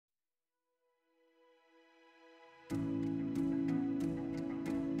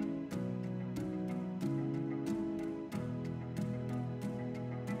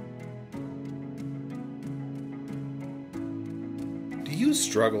you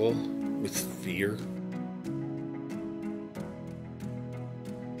struggle with fear?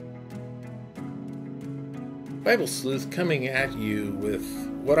 Bible Sleuth coming at you with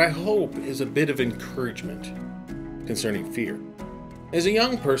what I hope is a bit of encouragement concerning fear. As a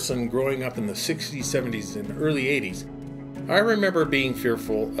young person growing up in the 60s, 70s, and early 80s, I remember being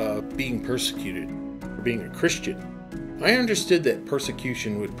fearful of being persecuted for being a Christian. I understood that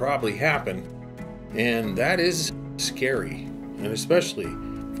persecution would probably happen, and that is scary, and especially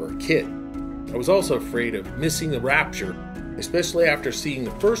for a kid. I was also afraid of missing the rapture, especially after seeing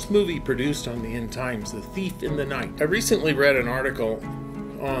the first movie produced on the end times, The Thief in the Night. I recently read an article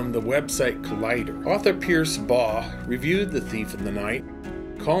on the website Collider. Author Pierce Baugh reviewed The Thief in the Night,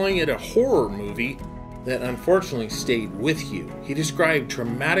 calling it a horror movie that unfortunately stayed with you. He described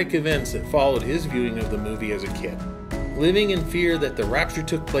traumatic events that followed his viewing of the movie as a kid, living in fear that the rapture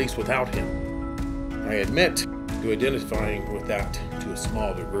took place without him. I admit to identifying with that to a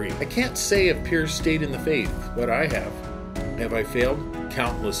small degree. I can't say if Pierce stayed in the faith, but I have. Have I failed?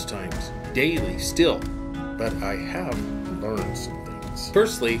 Countless times. Daily, still. But I have learned some things.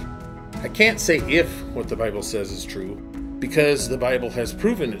 Firstly, I can't say if what the Bible says is true, because the Bible has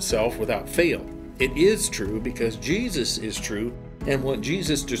proven itself without fail. It is true because Jesus is true, and what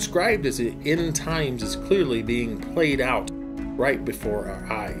Jesus described as the end times is clearly being played out right before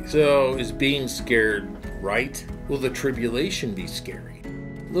our eyes. So, is being scared right? Will the tribulation be scary?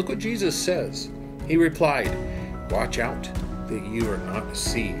 Look what Jesus says. He replied, "Watch out that you are not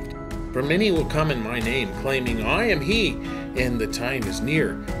deceived. For many will come in my name, claiming, 'I am he,' and the time is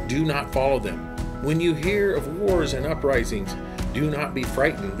near. Do not follow them. When you hear of wars and uprisings, do not be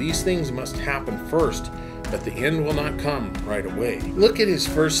frightened. These things must happen first, but the end will not come right away." Look at his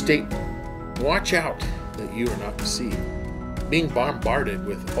first statement. Watch out that you are not deceived. Being bombarded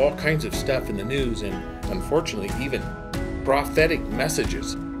with all kinds of stuff in the news, and unfortunately even prophetic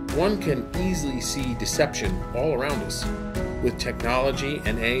messages, one can easily see deception all around us. With technology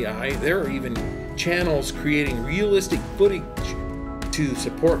and AI, there are even channels creating realistic footage to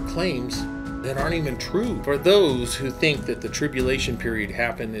support claims that aren't even true. For those who think that the tribulation period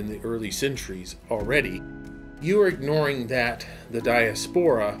happened in the early centuries already, you are ignoring that the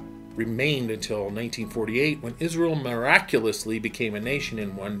diaspora remained until 1948, when Israel miraculously became a nation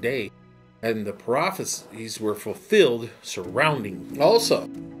in one day, and the prophecies were fulfilled surrounding. Also,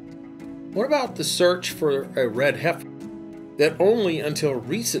 what about the search for a red heifer that only until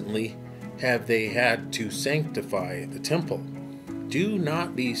recently have they had to sanctify the temple? Do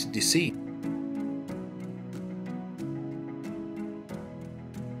not be deceived.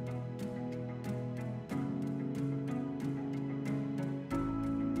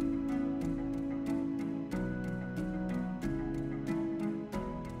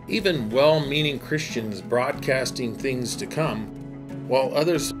 Even well-meaning Christians broadcasting things to come, while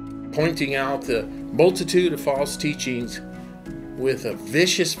others pointing out the multitude of false teachings with a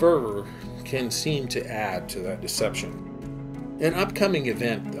vicious fervor, can seem to add to that deception. An upcoming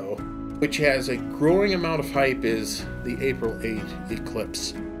event, though, which has a growing amount of hype, is the April 8th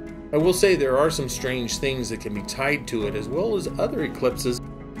eclipse. I will say there are some strange things that can be tied to it, as well as other eclipses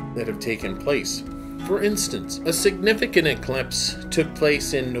that have taken place. For instance, a significant eclipse took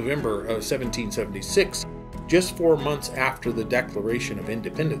place in November of 1776, just 4 months after the Declaration of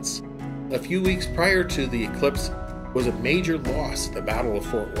Independence. A few weeks prior to the eclipse was a major loss, the Battle of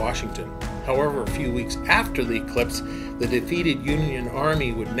Fort Washington. However, a few weeks after the eclipse, the defeated Union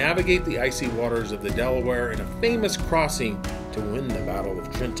Army would navigate the icy waters of the Delaware in a famous crossing to win the Battle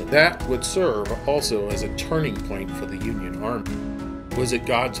of Trenton. That would serve also as a turning point for the Union Army. Was it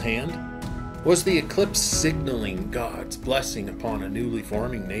God's hand? Was the eclipse signaling God's blessing upon a newly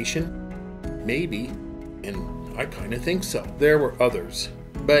forming nation? Maybe, and I kind of think so. There were others,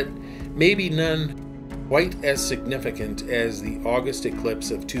 but maybe none quite as significant as the August eclipse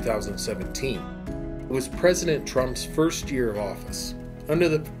of 2017. It was President Trump's first year of office. Under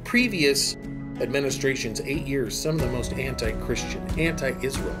the previous administration's 8 years, some of the most anti-Christian,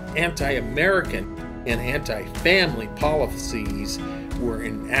 anti-Israel, anti-American, and anti-family policies were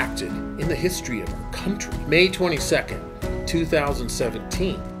enacted in the history of our country. May 22nd,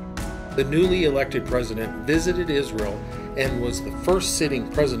 2017, the newly elected president visited Israel and was the first sitting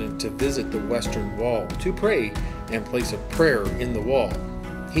president to visit the Western Wall to pray and place a prayer in the wall.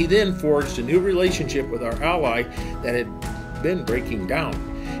 He then forged a new relationship with our ally that had been breaking down.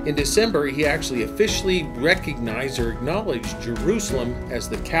 In December, he actually officially recognized or acknowledged Jerusalem as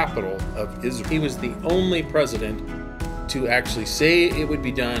the capital of Israel. He was the only president to actually say it would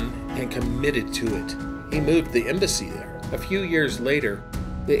be done and committed to it. He moved the embassy there. A few years later,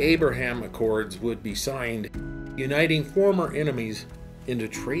 the Abraham Accords would be signed, uniting former enemies into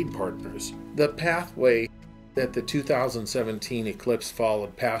trade partners. The pathway that the 2017 eclipse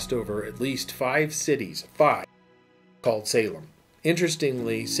followed passed over at least 5 cities, called Salem.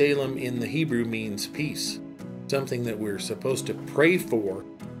 Interestingly, Salem in the Hebrew means peace, something that we're supposed to pray for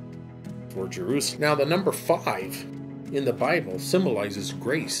Jerusalem. Now, the number 5 in the Bible symbolizes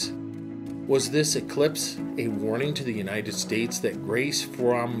grace. Was this eclipse a warning to the United States that grace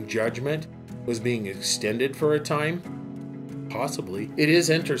from judgment was being extended for a time? Possibly. It is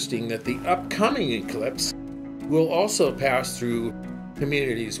interesting that the upcoming eclipse will also pass through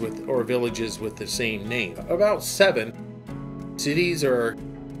communities or villages with the same name. About 7 cities or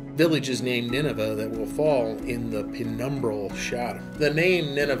villages named Nineveh that will fall in the penumbral shadow. The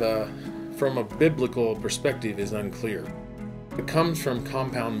name Nineveh, from a biblical perspective, is unclear. It comes from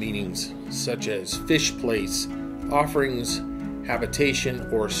compound meanings such as fish place, offerings, habitation,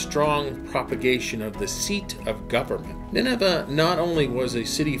 or strong propagation of the seat of government. Nineveh not only was a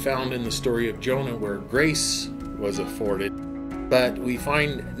city found in the story of Jonah where grace was afforded, but we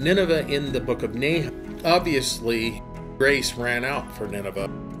find Nineveh in the book of Nahum. Obviously, grace ran out for Nineveh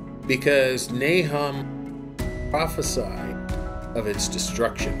because Nahum prophesied of its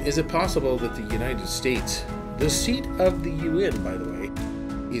destruction. Is it possible that the United States, the seat of the UN, by the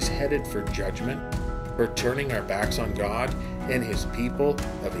way, is headed for judgment, for turning our backs on God and His people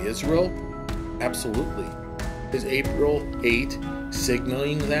of Israel? Absolutely. Is April 8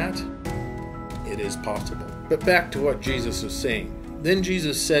 signaling that? It is possible. But back to what Jesus was saying. Then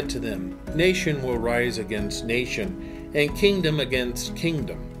Jesus said to them, "Nation will rise against nation, and kingdom against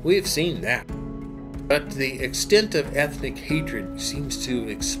kingdom." We have seen that. But the extent of ethnic hatred seems to have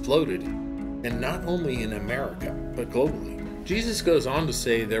exploded, and not only in America, but globally. Jesus goes on to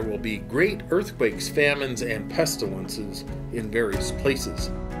say there will be great earthquakes, famines, and pestilences in various places,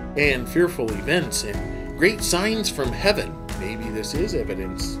 and fearful events, and great signs from heaven. Maybe this is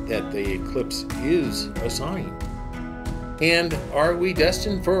evidence that the eclipse is a sign. And are we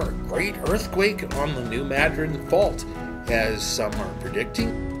destined for a great earthquake on the New Madrid Fault, as some are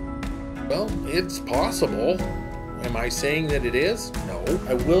predicting? Well, it's possible. Am I saying that it is? No.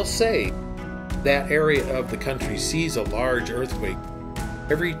 I will say that area of the country sees a large earthquake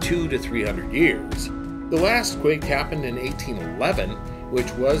every 200 to 300 years. The last quake happened in 1811,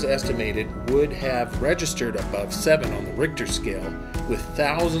 which was estimated would have registered above 7 on the Richter scale, with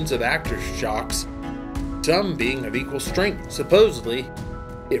thousands of aftershocks, some being of equal strength. Supposedly,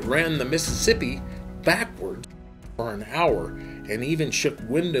 it ran the Mississippi backwards for an hour and even shook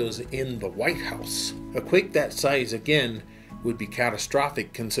windows in the White House. A quake that size, again, would be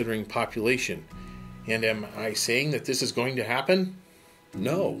catastrophic considering population. And am I saying that this is going to happen?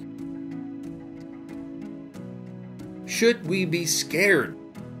 No. Should we be scared?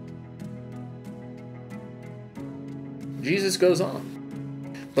 Jesus goes on.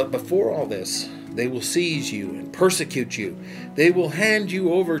 But before all this, they will seize you and persecute you. They will hand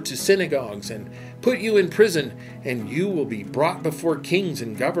you over to synagogues and put you in prison, and you will be brought before kings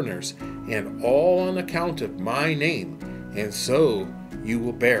and governors, and all on account of my name. And so you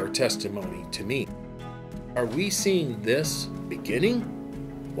will bear testimony to me. Are we seeing this beginning?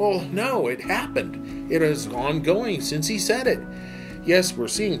 Well, no, it happened. It is ongoing since he said it. Yes, we're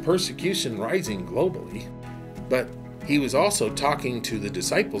seeing persecution rising globally, but he was also talking to the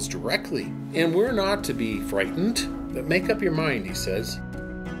disciples directly. And we're not to be frightened, but make up your mind, he says,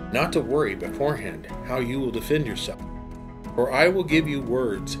 not to worry beforehand how you will defend yourself. For I will give you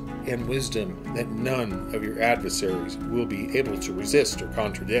words and wisdom that none of your adversaries will be able to resist or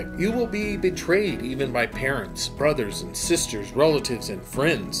contradict. You will be betrayed even by parents, brothers and sisters, relatives and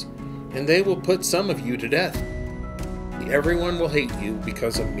friends, and they will put some of you to death. Everyone will hate you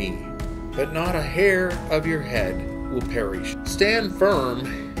because of me, but not a hair of your head will perish. Stand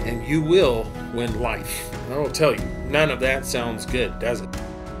firm and you will win life. I will tell you, none of that sounds good, does it?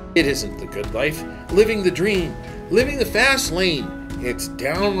 It isn't the good life. Living the dream, living the fast lane. It's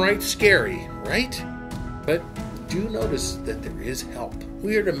downright scary, right? But do notice that there is help.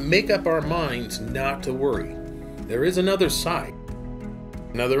 We are to make up our minds not to worry. There is another side,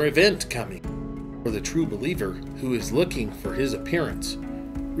 another event coming for the true believer who is looking for his appearance.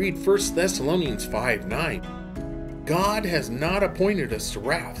 Read 1 Thessalonians 5:9. God has not appointed us to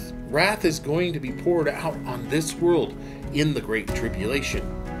wrath. Wrath is going to be poured out on this world in the Great Tribulation.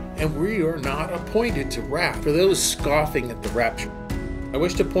 And we are not appointed to wrath for those scoffing at the rapture. I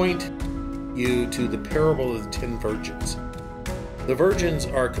wish to point you to the parable of the 10 virgins. The virgins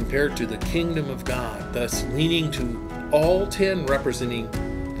are compared to the kingdom of God, thus leaning to all 10 representing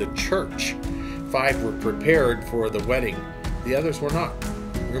the church. 5 were prepared for the wedding, the others were not.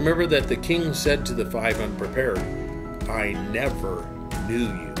 Remember that the king said to the 5 unprepared, I never knew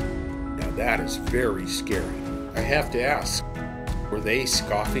you. Now that is very scary. I have to ask, were they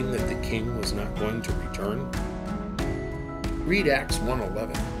scoffing that the king was not going to return? Read Acts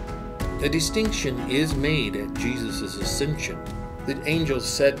 1:11. A distinction is made at Jesus' ascension. The angels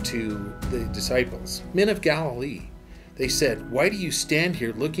said to the disciples, "Men of Galilee," they said, "why do you stand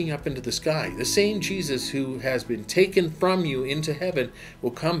here looking up into the sky? The same Jesus who has been taken from you into heaven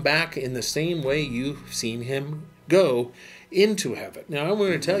will come back in the same way you've seen him go into heaven." Now I'm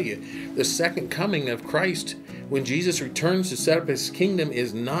going to tell you, the second coming of Christ, when Jesus returns to set up his kingdom,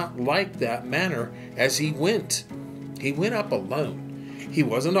 is not like that manner as he went. He went up alone. He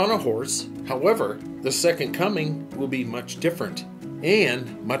wasn't on a horse. However, the second coming will be much different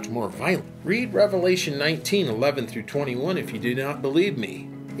and much more violent. Read Revelation 19:11 through 21 if you do not believe me.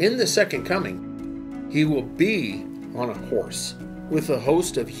 In the second coming, he will be on a horse with a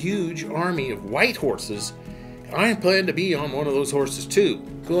host of huge army of white horses. I plan to be on one of those horses too.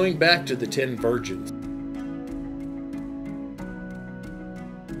 Going back to the 10 virgins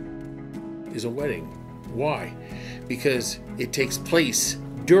is a wedding. Why? Because it takes place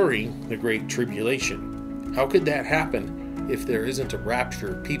during the Great Tribulation. How could that happen if there isn't a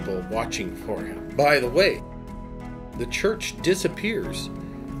rapture of people watching for him? By the way, the church disappears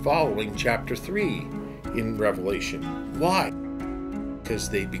following chapter 3 in Revelation. Why? Because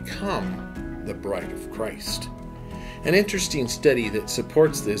they become the bride of Christ. An interesting study that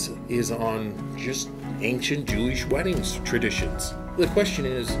supports this is on just ancient Jewish weddings traditions. The question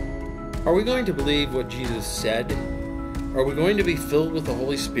is, are we going to believe what Jesus said? Are we going to be filled with the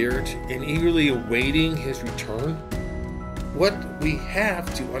Holy Spirit and eagerly awaiting his return? What we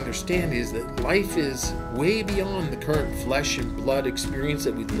have to understand is that life is way beyond the current flesh and blood experience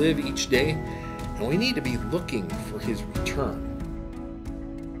that we live each day, and we need to be looking for his return.